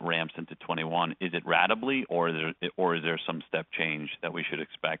how that ramps into 21, is it ratably or is there some step change that we should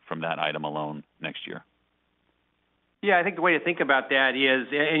expect from that item alone next year? Yeah, I think the way to think about that is,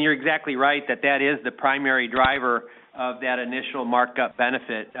 and you're exactly right, that is the primary driver of that initial markup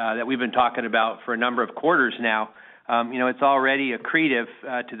benefit that we've been talking about for a number of quarters now. It's already accretive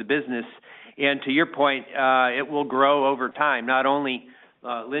to the business. And to your point, it will grow over time, not only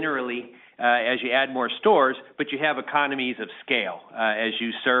linearly as you add more stores, but you have economies of scale as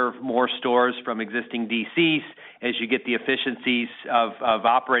you serve more stores from existing DCs, as you get the efficiencies of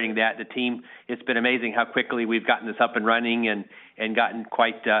operating that. The team, it's been amazing how quickly we've gotten this up and running and gotten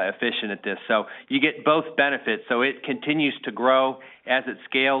quite efficient at this. So you get both benefits. So it continues to grow as it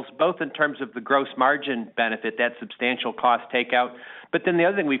scales, both in terms of the gross margin benefit, that substantial cost takeout. But then the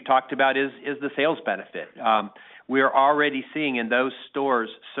other thing we've talked about is the sales benefit. We're already seeing in those stores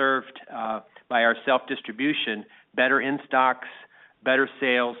served by our self-distribution better in-stocks, better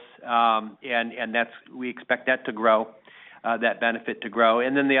sales, and we expect that to grow, that benefit to grow.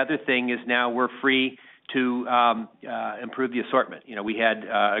 And then the other thing is now we're free to improve the assortment. We had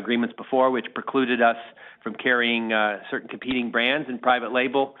agreements before which precluded us from carrying certain competing brands and private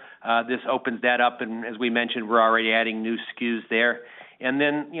label. This opens that up, and as we mentioned, we're already adding new SKUs there. And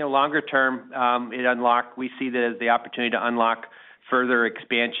then, longer term, we see that as the opportunity to unlock further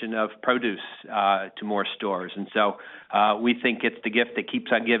expansion of produce to more stores. And so we think it's the gift that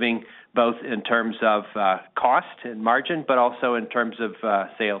keeps on giving, both in terms of cost and margin, but also in terms of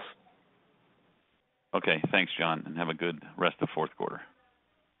sales. Okay, thanks, John, and have a good rest of fourth quarter.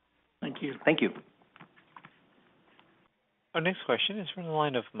 Thank you. Thank you. Our next question is from the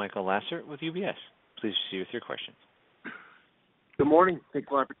line of Michael Lasser with UBS. Please proceed with your question. Good morning. Thanks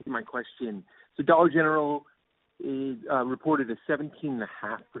a lot for taking my question. So Dollar General is reported a 17.5%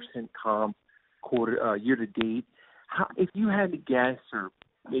 comp quarter year to date. If you had to guess, or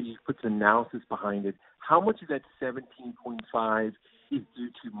maybe you put some analysis behind it, how much of that 17.5 is due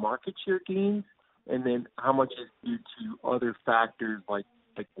to market share gains, and then how much is due to other factors like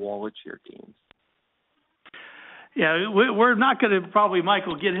wallet share gains? Yeah, we're not going to probably,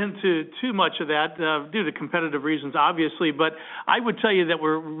 Michael, get into too much of that due to competitive reasons, obviously. But I would tell you that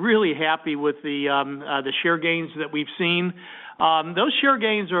we're really happy with the share gains that we've seen. Those share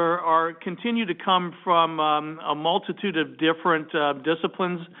gains are continue to come from a multitude of different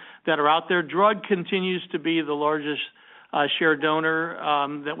disciplines that are out there. Drug continues to be the largest share donor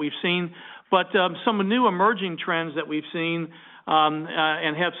that we've seen. But some new emerging trends that we've seen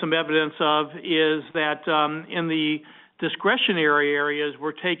and have some evidence of is that in the discretionary areas,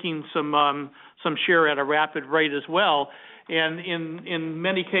 we're taking some share at a rapid rate as well. And in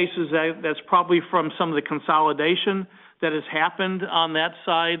many cases, that's probably from some of the consolidation that has happened on that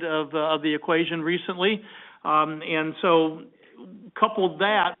side of the equation recently. And so coupled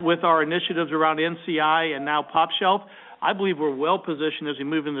that with our initiatives around NCI and now pOpshelf, I believe we're well positioned as we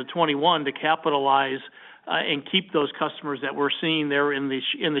move into 21 to capitalize and keep those customers that we're seeing there in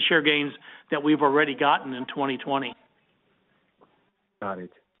the share gains that we've already gotten in 2020. Got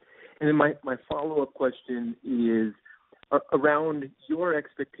it. And then my follow-up question is around your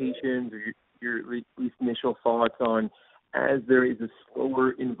expectations or your at least initial thoughts on, as there is a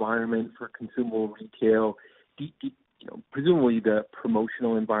slower environment for consumable retail, presumably the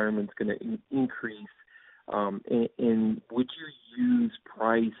promotional environment is going to increase. And would you use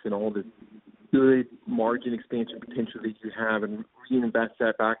price and all the good margin expansion potential that you have and reinvest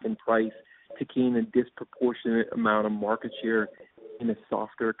that back in price to gain a disproportionate amount of market share in a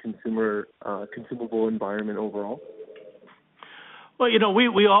softer consumable environment overall? Well,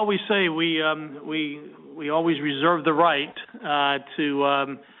 we always say we always reserve the right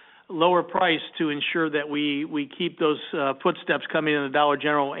to lower price to ensure that we keep those footsteps coming in the Dollar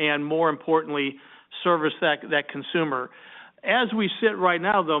General and, more importantly, service that consumer. As we sit right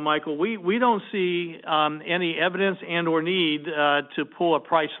now, though, Michael, we don't see any evidence and or need to pull a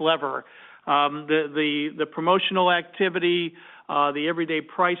price lever. The promotional activity, the everyday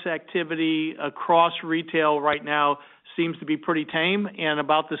price activity across retail right now seems to be pretty tame and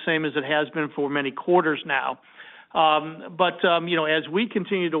about the same as it has been for many quarters now. But as we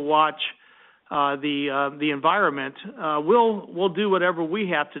continue to watch the environment, we'll do whatever we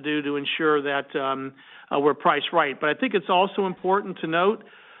have to do to ensure that we're priced right. But I think it's also important to note,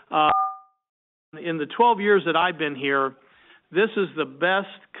 in the 12 years that I've been here, this is the best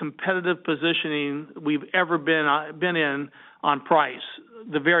competitive positioning we've ever been in on price,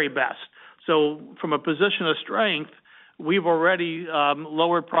 the very best. So from a position of strength, we've already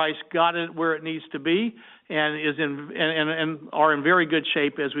lowered price, got it where it needs to be, and are in very good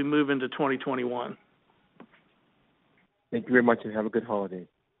shape as we move into 2021. Thank you very much, and have a good holiday.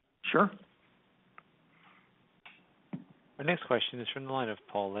 Sure. Our next question is from the line of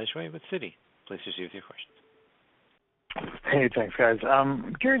Paul Lejuez with Citi. Please proceed with your questions. Hey, thanks, guys.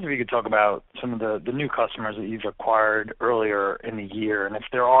 I'm curious if you could talk about some of the new customers that you've acquired earlier in the year, and if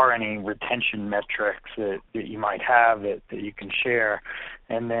there are any retention metrics that you might have that you can share.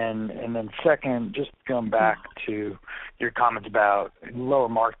 And then second, just going back to your comments about lower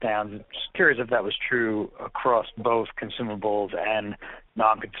markdowns, just curious if that was true across both consumables and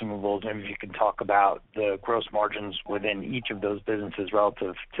non-consumables, and if you can talk about the gross margins within each of those businesses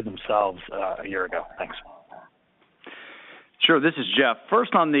relative to themselves a year ago. Thanks. Sure, this is Jeff.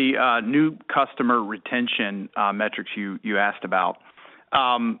 First on the new customer retention metrics you asked about.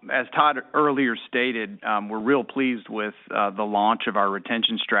 As Todd earlier stated, we're real pleased with the launch of our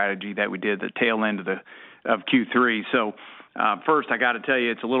retention strategy that we did at the tail end of Q3. So first, I got to tell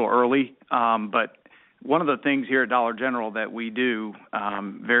you, it's a little early, but one of the things here at Dollar General that we do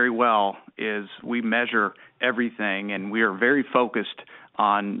very well is we measure everything, and we are very focused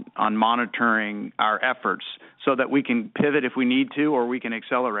on monitoring our efforts so that we can pivot if we need to, or we can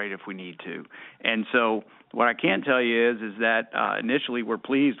accelerate if we need to. And so what I can tell you is that initially we're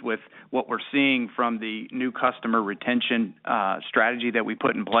pleased with what we're seeing from the new customer retention strategy that we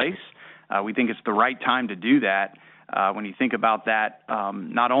put in place. We think it's the right time to do that. When you think about that,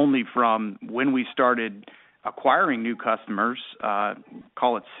 not only from when we started acquiring new customers,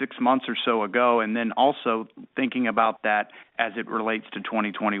 call it 6 months or so ago, and then also thinking about that as it relates to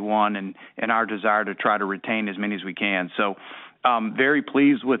 2021 and our desire to try to retain as many as we can. So very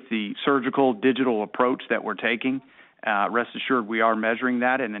pleased with the surgical digital approach that we're taking. Rest assured we are measuring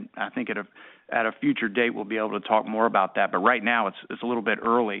that, and I think at a future date we'll be able to talk more about that. But right now it's a little bit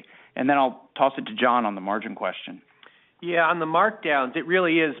early. And then I'll toss it to John on the margin question. Yeah, on the markdowns, it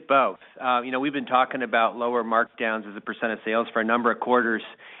really is both. We've been talking about lower markdowns as a percent of sales for a number of quarters.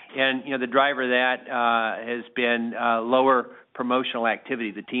 And, the driver of that has been lower promotional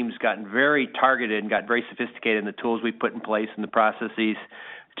activity. The team's gotten very targeted and got very sophisticated in the tools we've put in place and the processes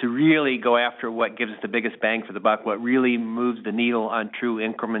to really go after what gives us the biggest bang for the buck, what really moves the needle on true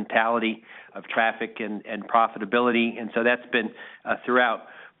incrementality of traffic and profitability. And so that's been throughout.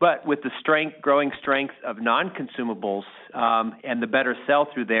 But with the growing strength of non-consumables and the better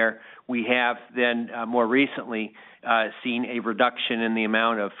sell-through there, we have then more recently seen a reduction in the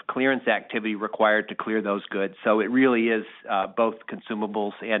amount of clearance activity required to clear those goods. So it really is both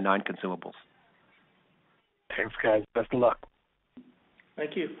consumables and non-consumables. Thanks, guys. Best of luck.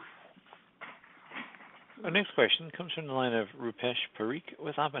 Thank you. Our next question comes from the line of Rupesh Parikh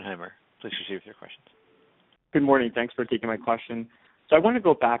with Oppenheimer. Please proceed with your questions. Good morning. Thanks for taking my question. So I want to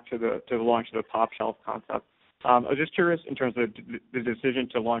go back to the launch of the Top Shelf concept. I was just curious in terms of the decision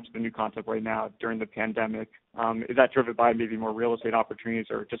to launch the new concept right now during the pandemic. Is that driven by maybe more real estate opportunities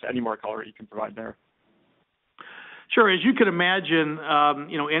or just any more color you can provide there? Sure. As you can imagine,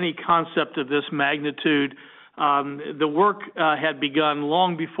 any concept of this magnitude, the work had begun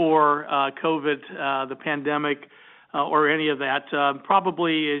long before COVID, the pandemic, or any of that.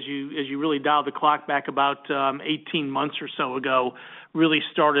 Probably as you really dial the clock back about 18 months or so ago, really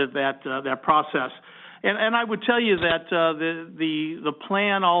started that process. And I would tell you that the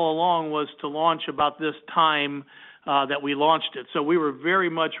plan all along was to launch about this time that we launched it. So we were very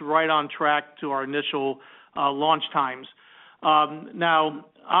much right on track to our initial launch times. Now,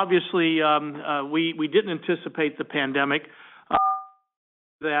 obviously, we didn't anticipate the pandemic.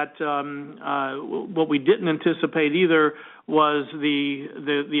 What we didn't anticipate either was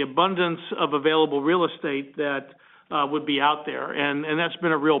the abundance of available real estate that would be out there, and that's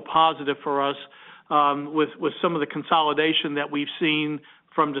been a real positive for us with some of the consolidation that we've seen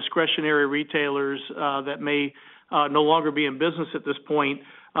from discretionary retailers that may no longer be in business at this point.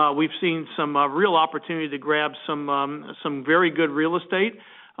 We've seen some real opportunity to grab some very good real estate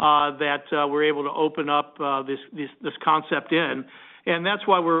that we're able to open up this concept in. And that's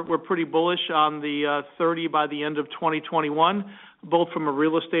why we're pretty bullish on the 30 by the end of 2021, both from a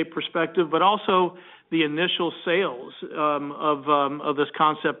real estate perspective, but also the initial sales of this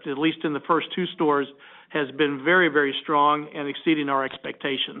concept, at least in the first 2 stores, has been very, very strong and exceeding our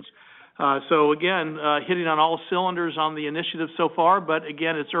expectations. So again, hitting on all cylinders on the initiative so far, but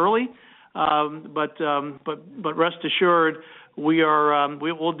again, it's early. But rest assured,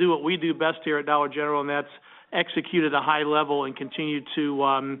 we'll do what we do best here at Dollar General, and that's execute at a high level and continue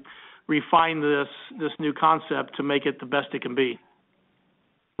to refine this new concept to make it the best it can be.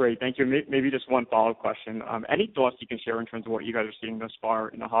 Great, thank you. Maybe just one follow-up question. Any thoughts you can share in terms of what you guys are seeing thus far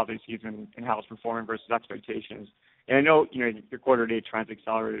in the holiday season and how it's performing versus expectations? And I know, your quarter-to-date trends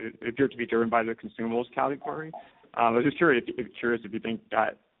accelerated. It appeared to be driven by the consumables category. I was just curious if you think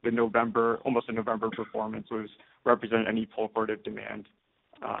that almost the November performance was represent any pull forward of demand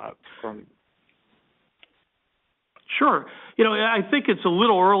from. Sure. I think it's a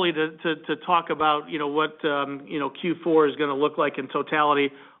little early to talk about, what, Q4 is going to look like in totality.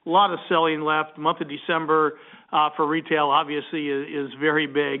 A lot of selling left. Month of December for retail obviously is very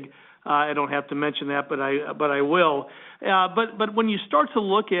big. I don't have to mention that, but I will. But when you start to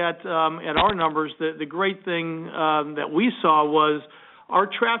look at our numbers, the great thing that we saw was our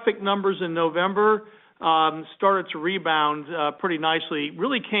traffic numbers in November started to rebound pretty nicely.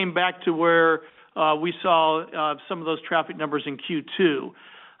 Really came back to where we saw some of those traffic numbers in Q2.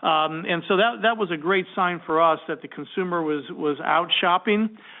 And so that was a great sign for us that the consumer was out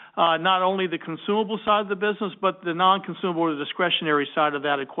shopping, not only the consumable side of the business, but the non-consumable or the discretionary side of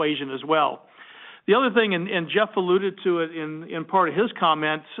that equation as well. The other thing, and Jeff alluded to it in part of his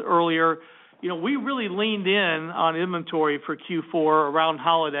comments earlier, we really leaned in on inventory for Q4 around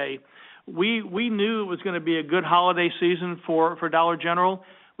holiday. We knew it was going to be a good holiday season for Dollar General.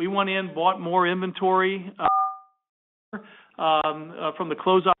 We went in, bought more inventory from the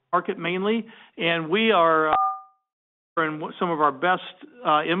closeout market mainly, and we are in some of our best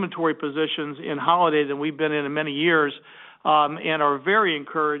inventory positions in holiday than we've been in many years, and are very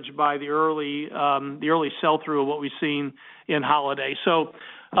encouraged by the early sell-through of what we've seen in holiday. So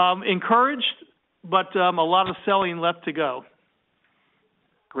encouraged, but a lot of selling left to go.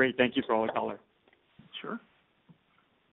 Great. Thank you for all the color. Sure.